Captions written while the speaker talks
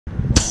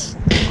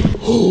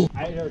Oh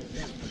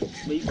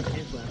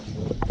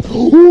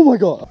my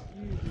god!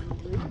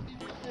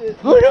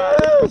 Look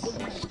at this!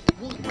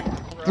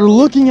 They're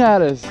looking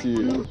at us,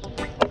 dude.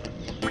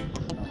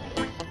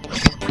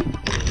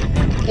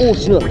 Oh,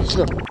 Snook,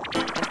 Snook.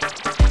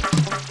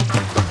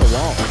 Oh,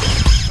 wow.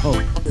 Oh.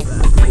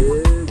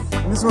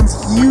 This one's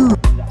huge.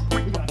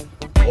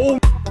 Oh.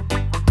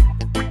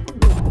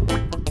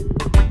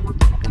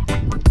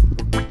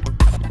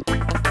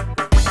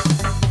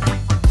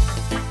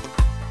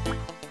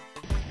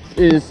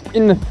 It is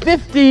in the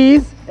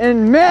 50s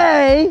in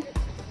May.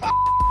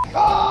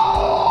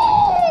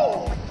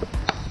 Oh!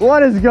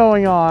 What is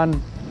going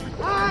on?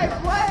 I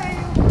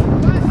blame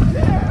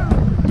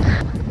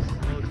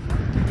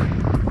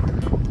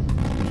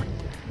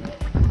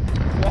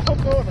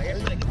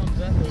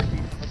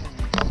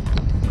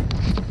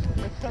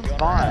It's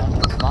fine.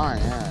 It's fine.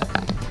 Yeah.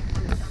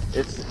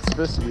 It's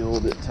supposed to be a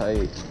little bit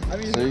tight.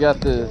 So you got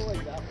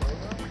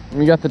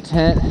the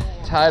tent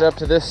tied up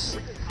to this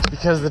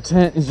because the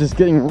tent is just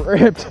getting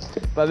ripped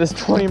by this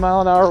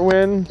 20-mile-an-hour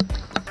wind.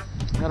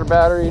 Got our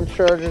battery and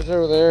chargers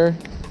over there.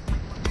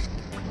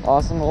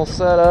 Awesome little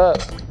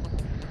setup.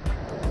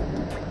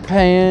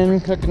 Pan,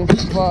 cooking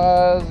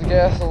supplies,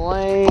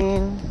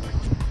 gasoline,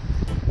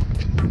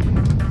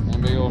 and a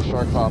big old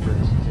shark popper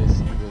in case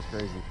it goes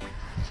crazy.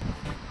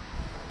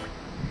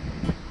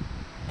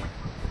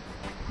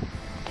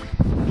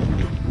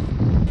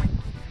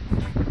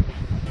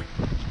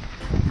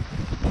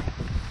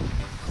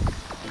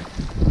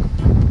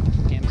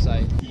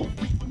 Campsite.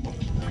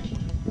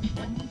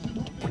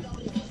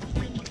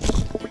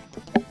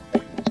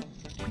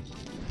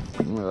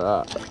 Look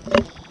at that.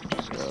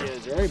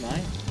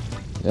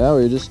 Yeah,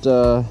 we just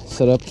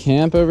set up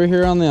camp over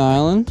here on the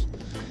island,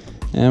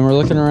 and we're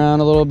looking around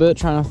a little bit,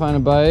 trying to find a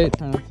bite,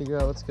 trying to figure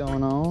out what's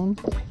going on.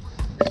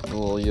 A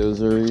little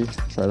yozuri,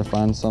 try to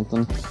find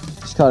something.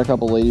 Just caught a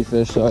couple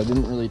ladyfish, so I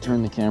didn't really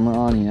turn the camera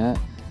on yet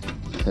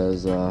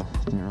because I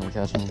didn't really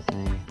catch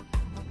anything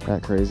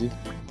that crazy.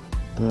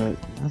 But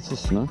that's a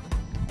snook.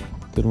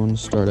 Good one to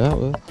start out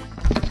with.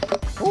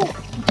 Oh.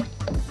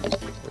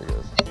 There he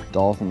goes.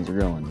 Dolphins are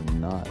going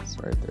nuts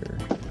right there.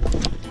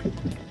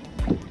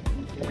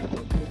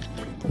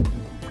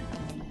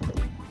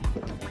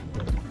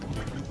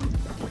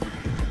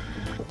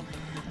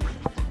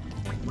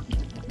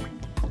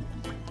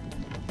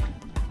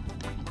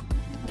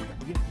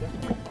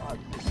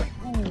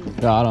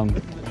 Got him.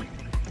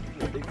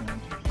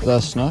 Is that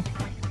a snook?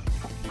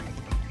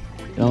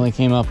 It only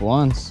came up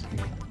once.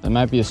 That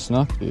might be a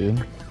snook,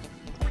 dude.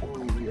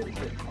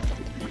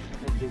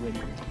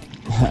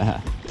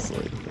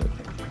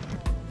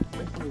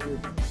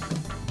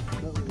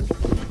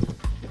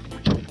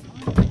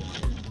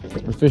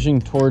 We're fishing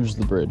towards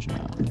the bridge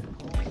now.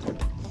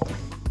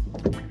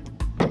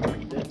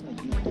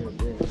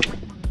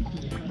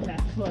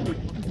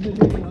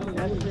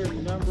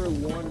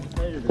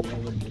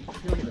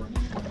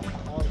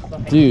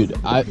 Dude,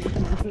 I feel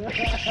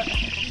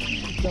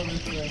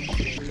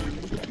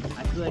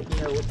like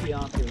you know what the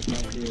offer is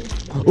like,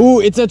 dude. Ooh,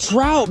 it's a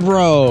trout,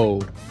 bro.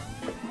 Is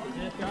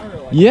it a trout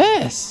or like?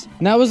 Yes.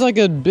 And that was like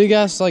a big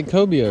ass like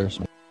cobia or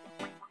something.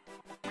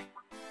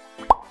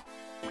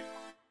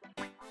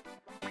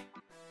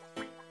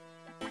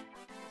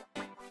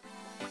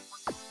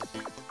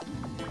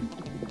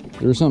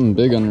 There was something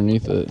big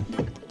underneath it.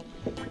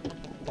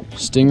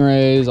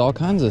 Stingrays, all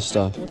kinds of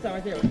stuff. What's that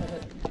right there? What's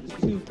that?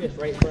 There's two fish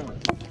right in front of us.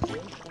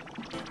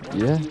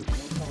 Yeah. Is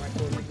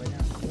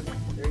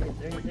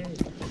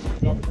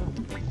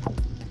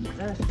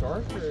that a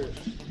shark or?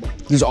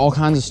 There's all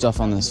kinds of stuff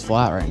on this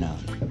flat right now.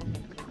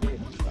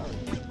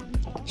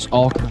 There's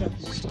all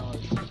kinds of stuff.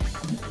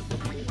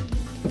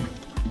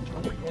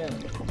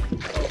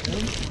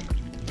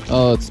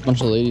 Oh, it's a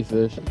bunch of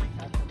ladyfish.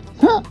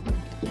 Huh.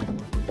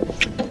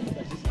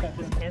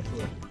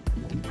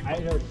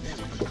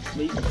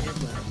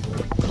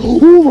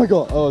 Oh my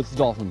god! Oh, it's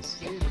dolphins.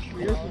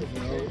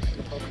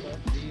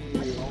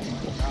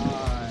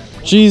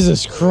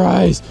 Jesus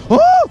Christ!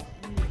 Oh!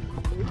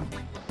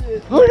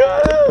 Look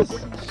at this!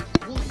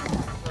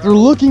 They're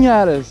looking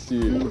at us,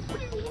 dude.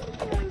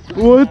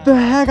 What the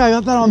heck? I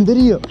got that on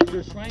video.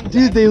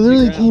 Dude, they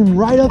literally came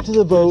right up to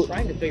the boat,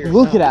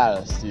 looking at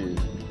us, dude.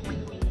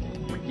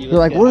 They're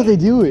like, what are they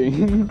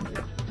doing?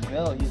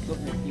 Well, he's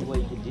looking to see what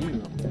he can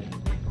do.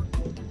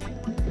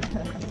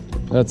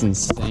 That's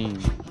insane.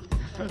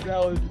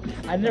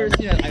 I've never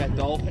seen a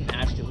dolphin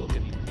actually look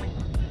at me.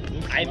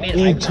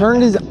 He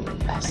turned his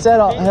head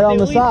on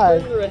the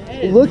side,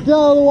 looked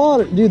out of the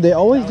water. Dude, they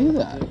always do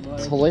that.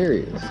 It's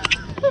hilarious.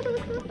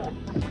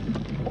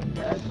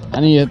 I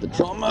need to hit the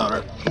troll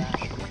motor.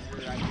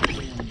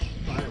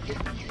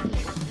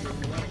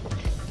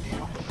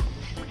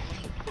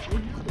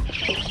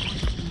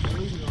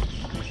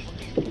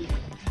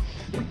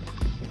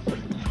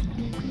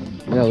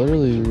 Yeah,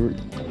 literally,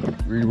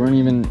 we weren't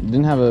even,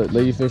 didn't have a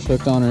ladyfish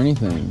hooked on or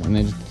anything, and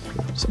they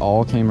just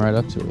all came right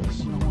up to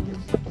us.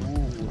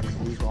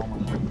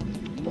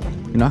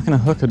 You're not gonna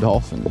hook a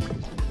dolphin.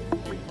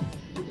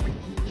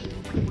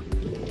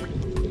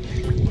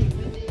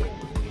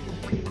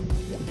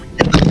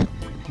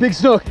 Big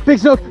snook, big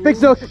snook, big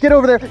snook. Get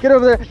over there, get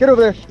over there, get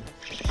over there.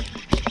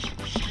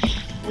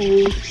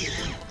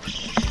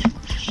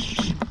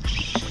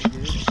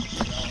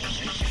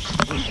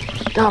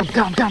 Got him,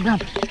 got him, got him,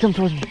 got him. Come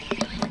towards me.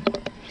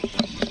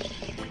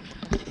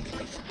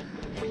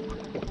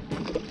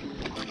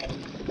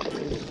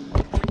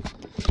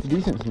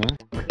 Decent, man.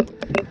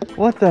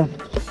 What the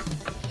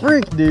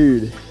frick,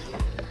 dude?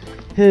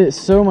 Hit it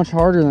so much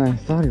harder than I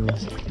thought he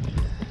was.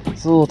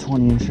 It's a little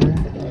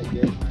 20-incher.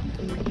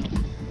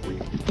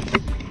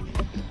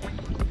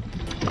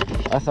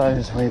 I thought it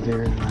was way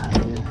bigger than that,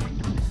 dude.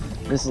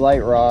 This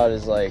light rod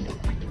is like,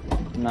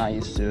 I'm not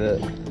used to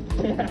it.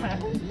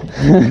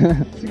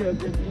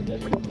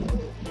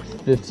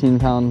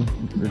 15-pound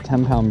or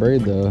 10-pound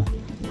braid though.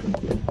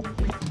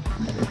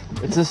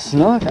 It's a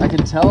snook. I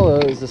can tell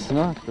though it's a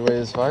snook the way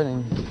it's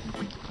fighting.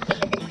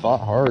 It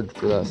fought hard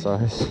for that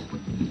size.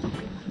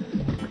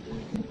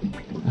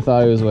 I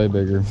thought it was way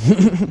bigger.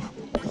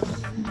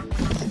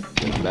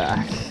 Get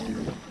back.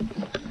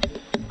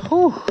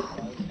 Whew.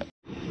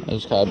 I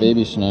just caught a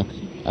baby snook.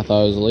 I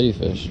thought it was a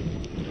ladyfish.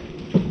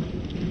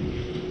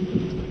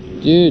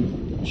 Dude,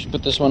 you should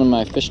put this one in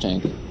my fish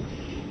tank.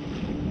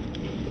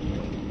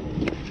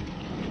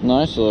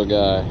 Nice little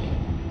guy.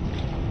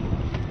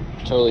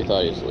 Totally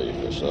thought he was a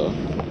ladyfish though.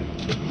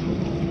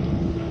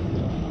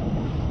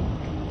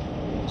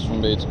 This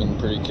one bait's been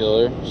pretty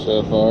killer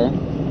so far.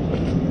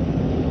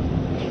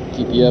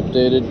 Keep you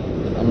updated.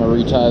 I'm gonna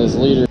retie this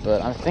leader,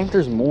 but I think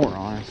there's more,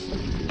 honestly.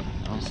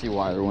 I don't see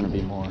why there wouldn't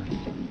be more.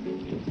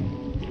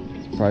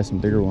 Probably some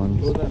bigger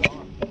ones.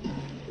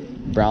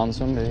 Brown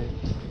swim.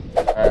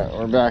 Alright,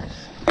 we're back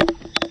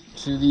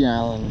to the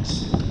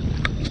islands.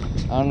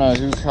 I don't know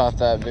who caught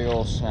that big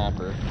old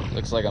snapper.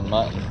 Looks like a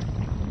mutton.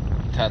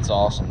 That's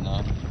awesome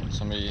though.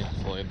 Somebody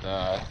filleted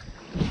that.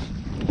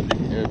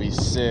 It would be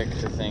sick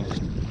to think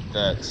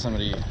that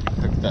somebody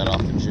hooked that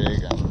off the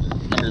jig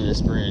under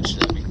this bridge.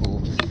 That'd be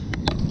cool.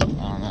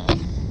 I don't know.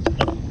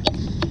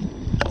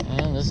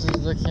 And this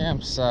is the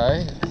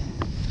campsite.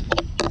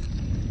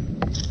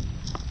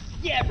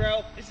 Yeah,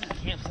 bro. This is a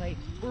campsite.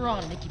 We're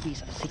on Mickey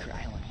B's secret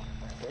island.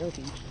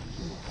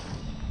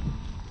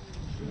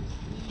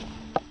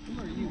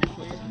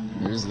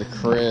 Here's the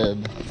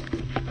crib.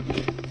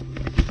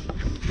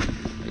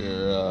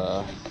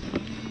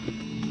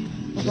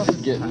 We're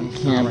just getting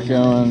camp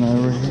going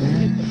over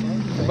here.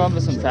 We're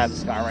bumping some Travis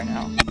Scott right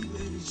now.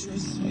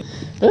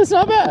 But it's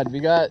not bad.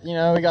 We got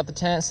the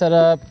tent set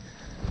up.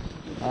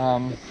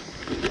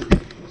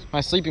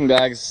 My sleeping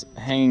bag's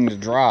hanging to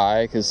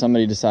dry because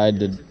somebody decided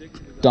to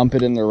dump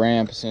it in the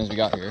ramp as soon as we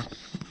got here.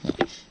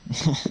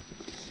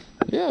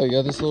 Yeah, we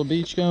got this little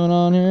beach going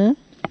on here.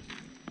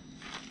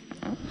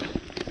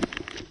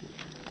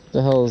 What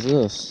the hell is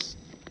this?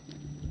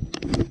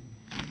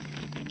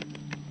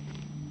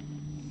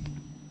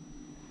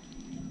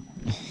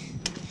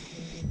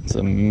 It's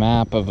a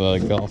map of a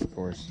golf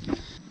course.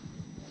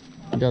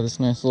 We got this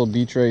nice little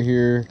beach right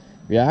here.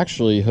 We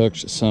actually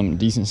hooked some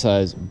decent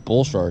sized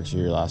bull sharks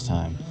here last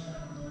time.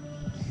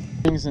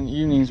 Mornings and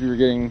evenings we were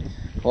getting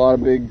a lot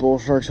of big bull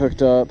sharks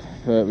hooked up,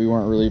 but we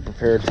weren't really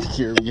prepared with the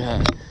gear we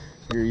got.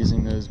 We were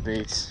using those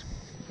baits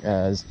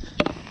as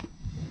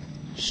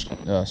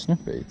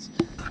snook baits.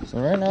 So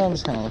right now I'm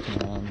just kind of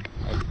looking around.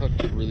 I've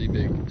hooked a really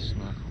big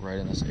snook right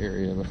in this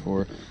area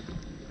before.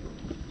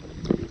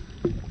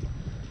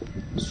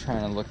 Just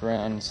trying to look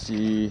around and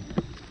see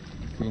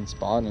if we can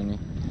spot any.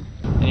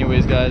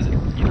 Anyways guys,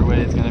 either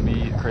way it's gonna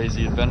be a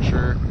crazy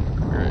adventure.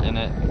 We're in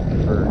it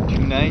for 2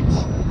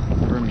 nights.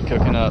 We're gonna be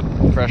cooking up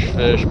fresh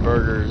fish,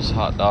 burgers,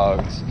 hot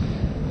dogs.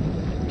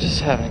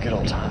 Just having a good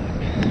old time.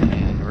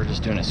 And we're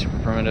just doing it super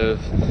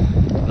primitive.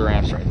 The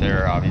ramp's right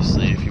there,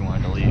 obviously, if you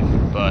wanted to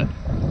leave. But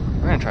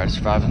we're gonna try to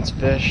survive on some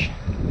fish,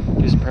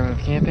 do some primitive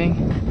camping,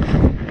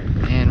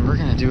 and we're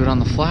gonna do it on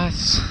the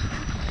flats.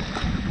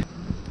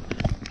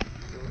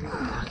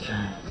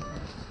 Okay.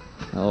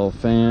 A little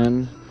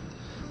fan.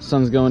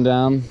 Sun's going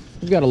down.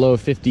 We've got a low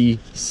of 50,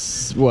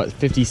 what,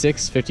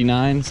 56,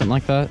 59, something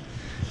like that.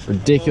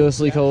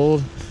 Ridiculously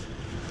cold.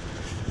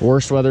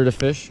 Worst weather to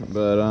fish,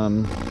 but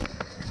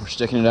we're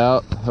sticking it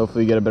out.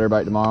 Hopefully we get a better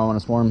bite tomorrow when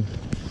it's warm.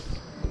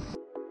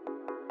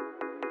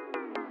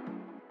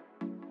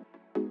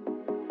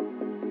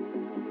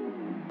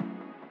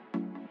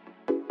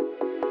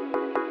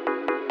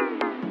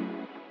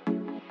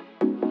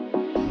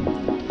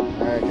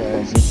 Alright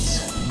guys,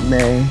 it's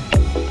May.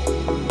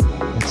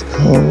 It's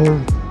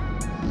cold.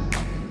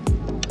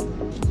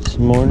 This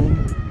morning.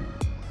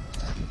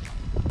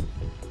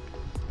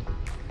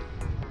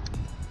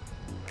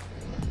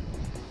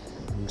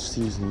 I'm just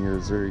using the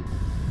Missouri.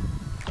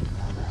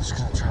 I'm just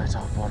gonna try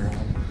Topwater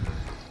on.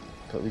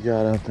 But we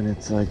got up and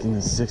it's like in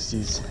the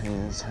 60s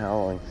and it's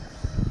howling.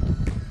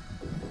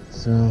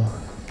 So, not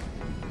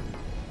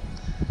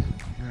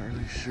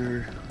really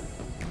sure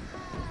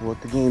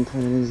what the game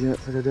plan is yet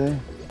for today.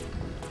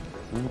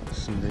 Oh,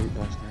 some bait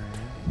busting right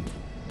here.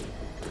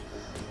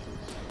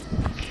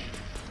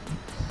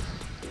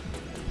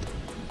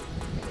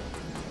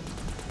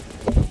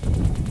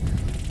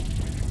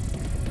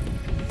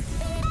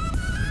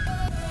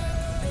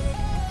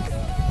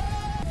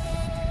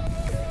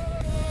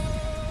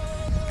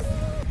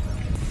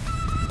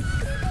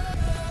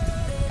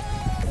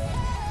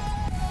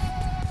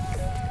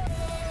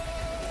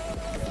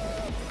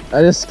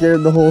 I just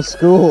scared the whole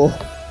school.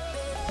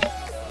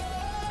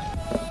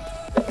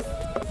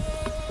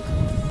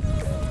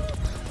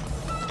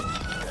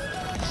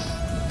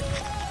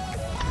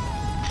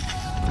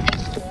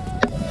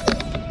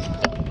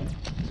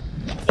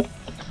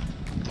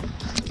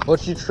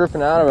 What you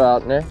tripping out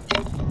about, Nick?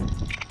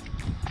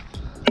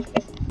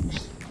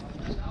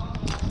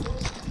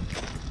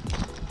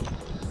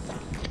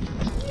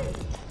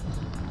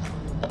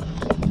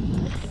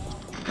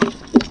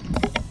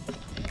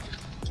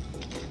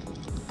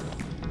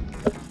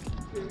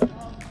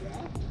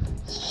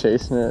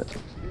 Chasing it.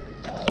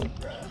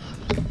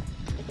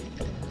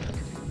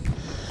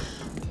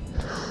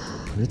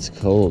 It's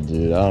cold,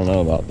 dude. I don't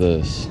know about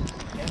this.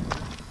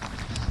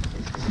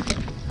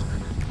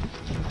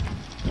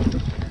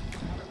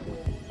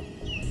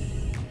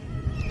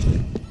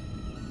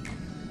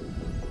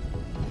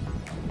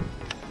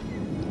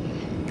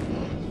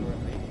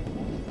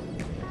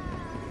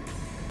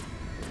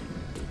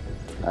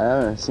 I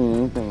haven't seen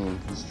anything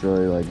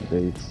destroy like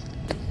baits.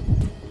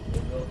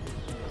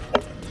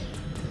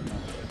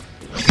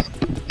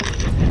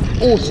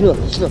 Oh, Snook,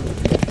 Snook.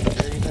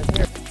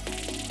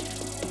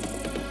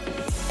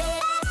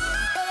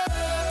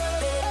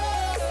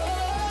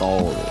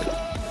 Oh.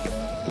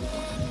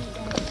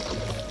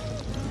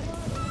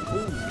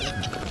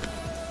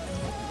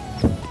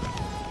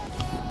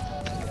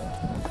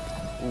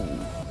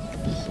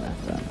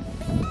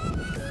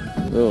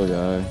 Little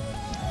guy.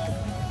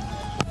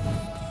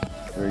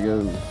 There he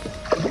goes.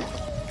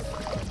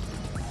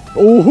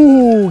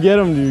 Oh, get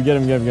him, dude. Get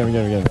him, get him, get him,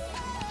 get him, get him.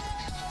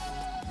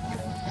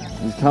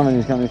 He's coming,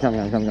 he's coming, he's coming,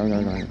 he's coming,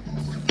 coming, coming.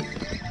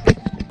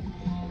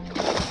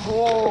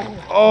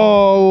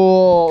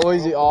 Oh, what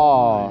is he?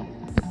 Oh.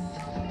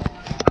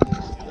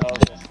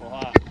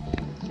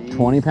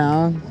 20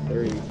 pound?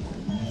 30.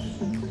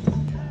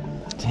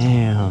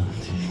 Damn.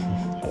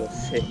 Oh,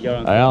 sick.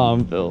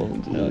 I'm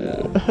filmed. Hell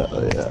yeah.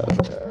 Hell yeah.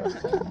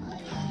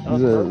 That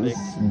was perfect.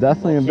 It's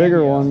definitely a bigger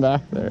Cameo. one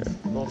back there.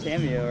 Little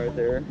cameo right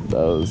there. That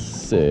was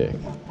sick.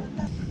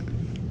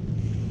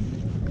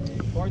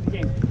 Forward the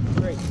game.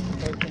 Great.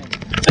 Forward the game.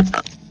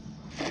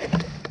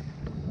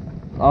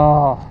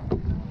 Oh.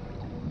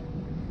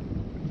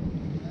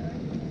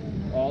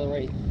 All the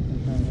way.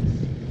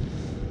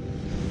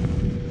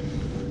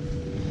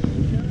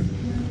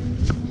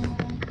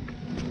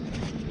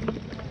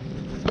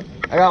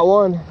 I got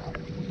one.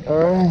 All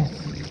right.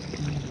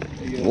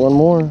 One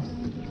more.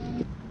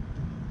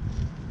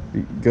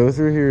 Go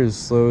through here as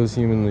slow as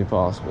humanly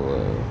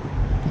possible.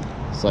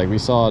 It's like we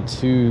saw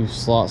 2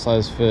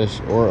 slot-sized fish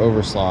or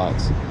over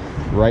slots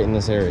right in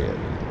this area.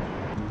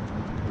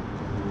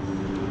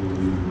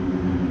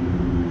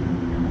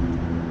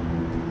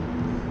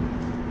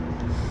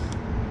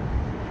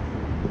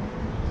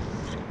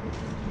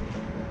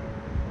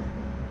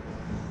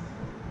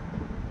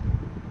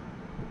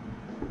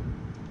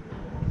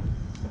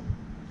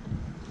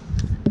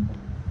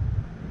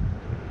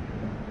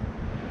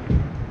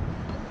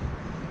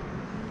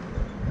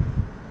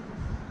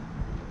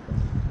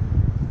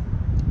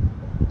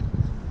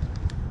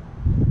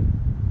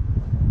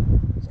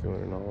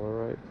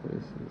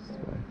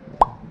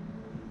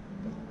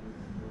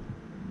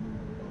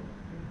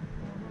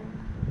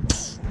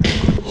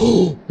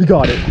 He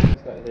got it.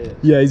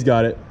 Yeah, he's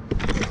got it.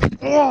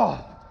 Oh!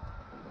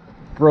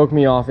 Broke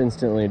me off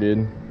instantly,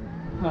 dude.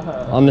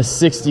 On the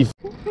 60.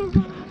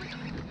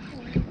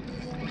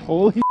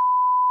 Holy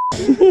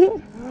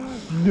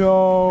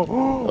no.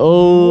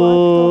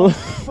 Oh.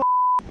 What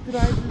the did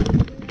I do?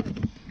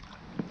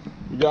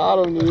 You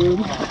got him, dude.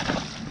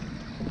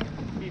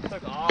 He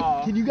took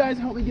off. Can you guys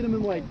help me get him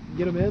in?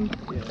 Get him in?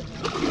 Yeah.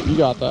 You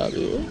got that,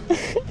 dude.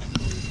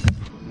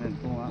 And then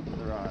pull out the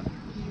rod.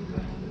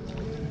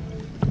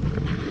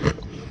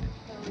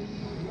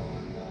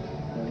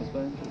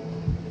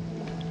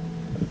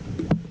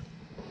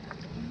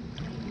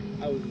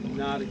 I was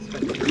not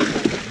expecting that.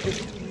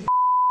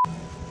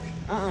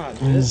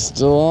 It's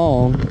still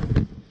on. Not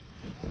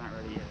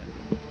ready yet.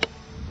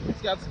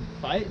 It's got some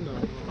fight in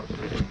him.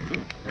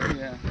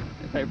 Yeah,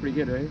 they fight pretty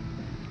good, right?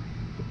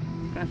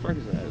 What kind of shark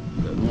is that?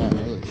 I'm not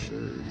really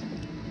sure.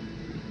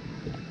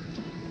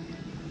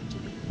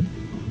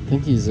 I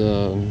think he's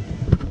a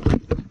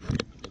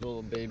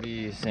little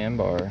baby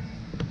sandbar.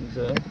 Think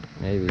so?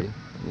 Maybe.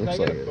 Looks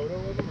like it. Photo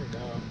of him or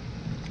no?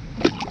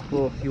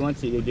 Well, if you want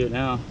to, you can do it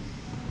now.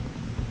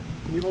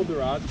 Can you hold the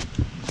rod?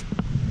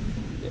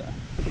 Yeah.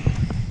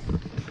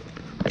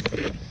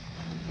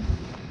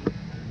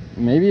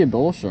 Maybe a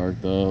bull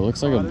shark though. It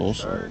looks like a bull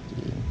shark. shark,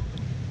 dude.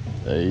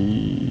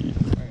 Hey.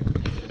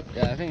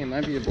 Yeah, I think it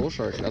might be a bull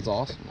shark. That's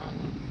awesome, man.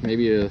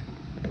 Maybe a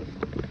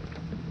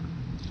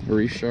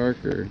reef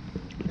shark, or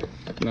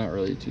not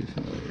really too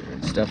familiar.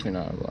 It's definitely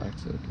not a black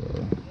tip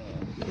though.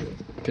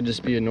 Could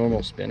just be a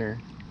normal spinner.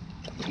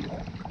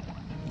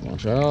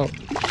 Watch out.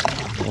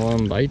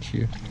 One bite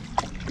you.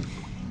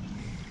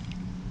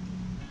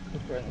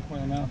 Look right in the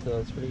corner of the mouth though,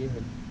 it's pretty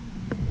good.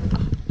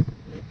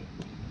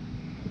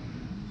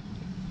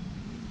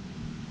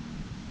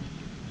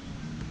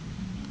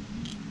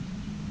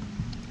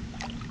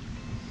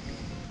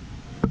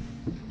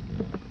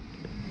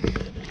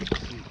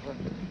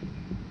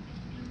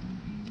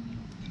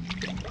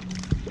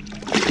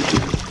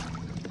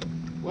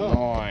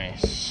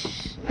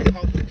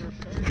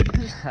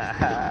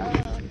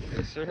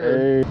 Sure.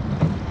 Hey.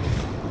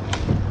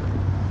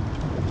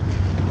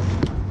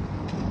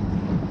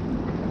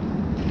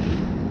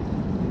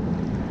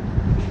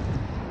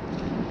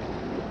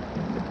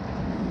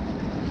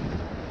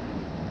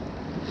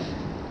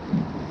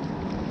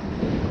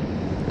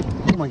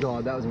 Oh my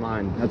god, that was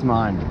mine. That's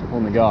mine. Oh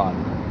my god.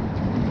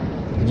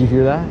 Did you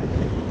hear that?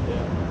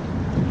 Yeah.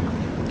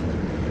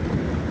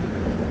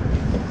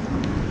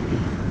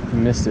 You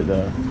missed it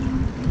though.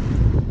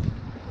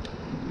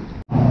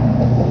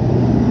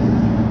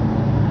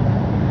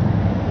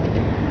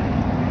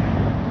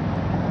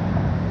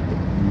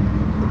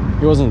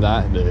 He wasn't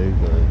that big,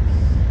 but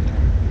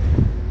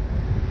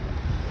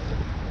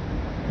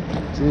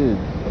dude,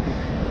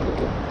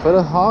 put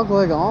a hog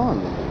leg on.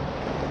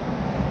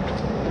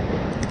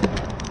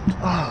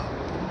 Oh.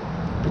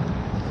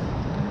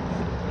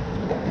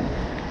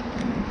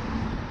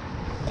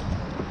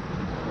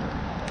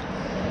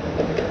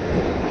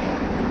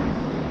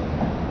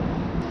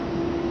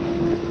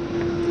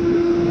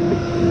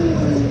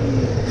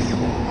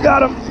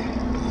 Got him.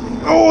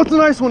 Oh, it's a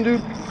nice one,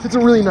 dude. It's a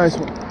really nice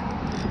one.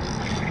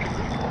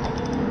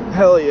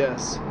 Hell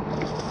yes.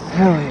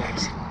 Hell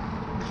yes.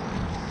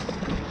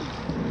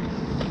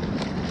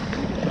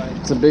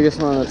 It's the biggest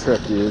one on the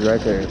trip, dude,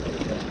 right there.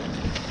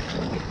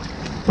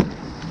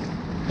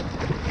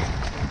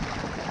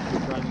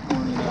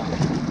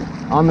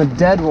 On the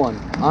dead one.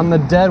 On the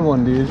dead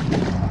one, dude.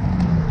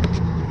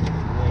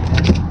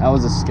 That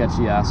was a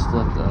sketchy ass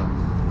flip, though.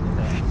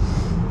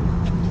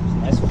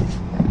 Nice one.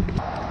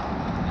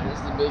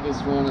 That's the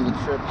biggest one of the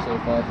trip so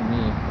far for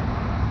me.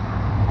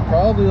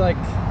 Probably like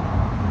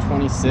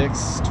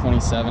 26,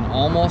 27,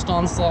 almost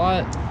on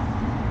slot.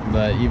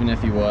 But even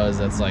if he was,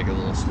 that's like a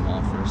little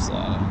small for a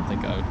slot. I don't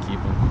think I would keep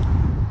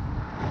him.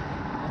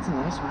 That's a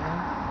nice one, man.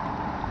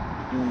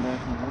 Going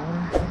back in the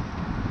water.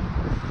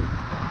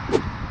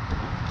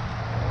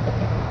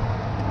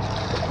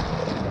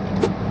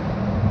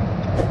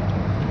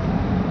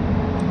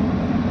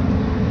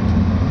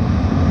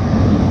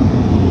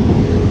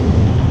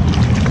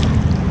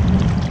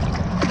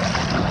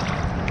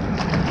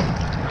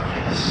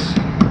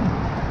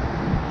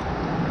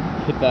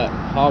 Hit that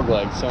hog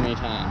leg so many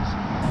times.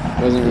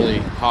 It wasn't really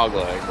hog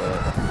leg,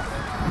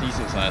 but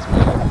decent sized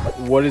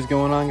one. What is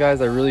going on, guys?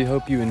 I really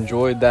hope you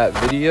enjoyed that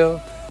video.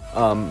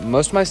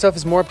 Most of my stuff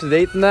is more up to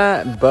date than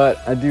that,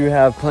 but I do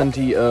have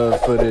plenty of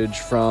footage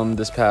from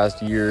this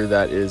past year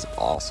that is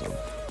awesome.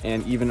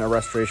 And even a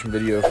restoration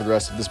video for the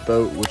rest of this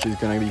boat, which is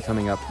going to be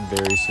coming up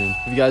very soon.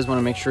 If you guys want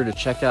to make sure to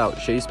check out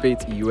Chase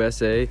Baits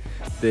USA,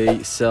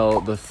 they sell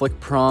the flick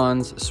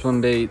prawns, swim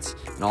baits,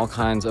 and all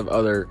kinds of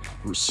other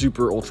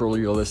super ultra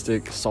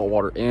realistic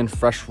saltwater and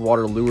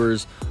freshwater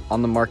lures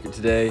on the market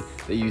today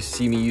that you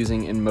see me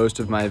using in most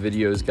of my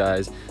videos,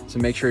 guys. So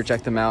make sure to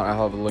check them out.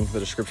 I'll have a link in the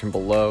description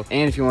below.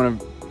 And if you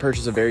want to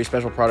purchase a very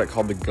special product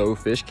called the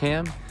GoFish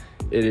Cam,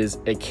 it is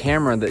a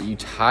camera that you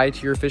tie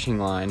to your fishing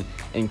line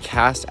and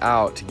cast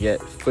out to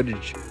get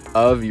footage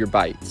of your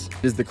bites.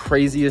 It is the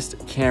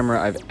craziest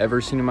camera I've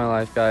ever seen in my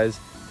life, guys.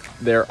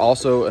 They're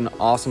also an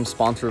awesome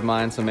sponsor of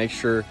mine, so make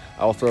sure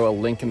I'll throw a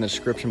link in the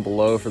description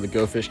below for the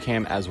GoFish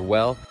Cam as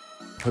well.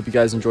 Hope you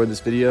guys enjoyed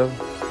this video,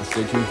 and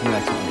stay tuned for the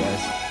next one,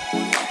 guys.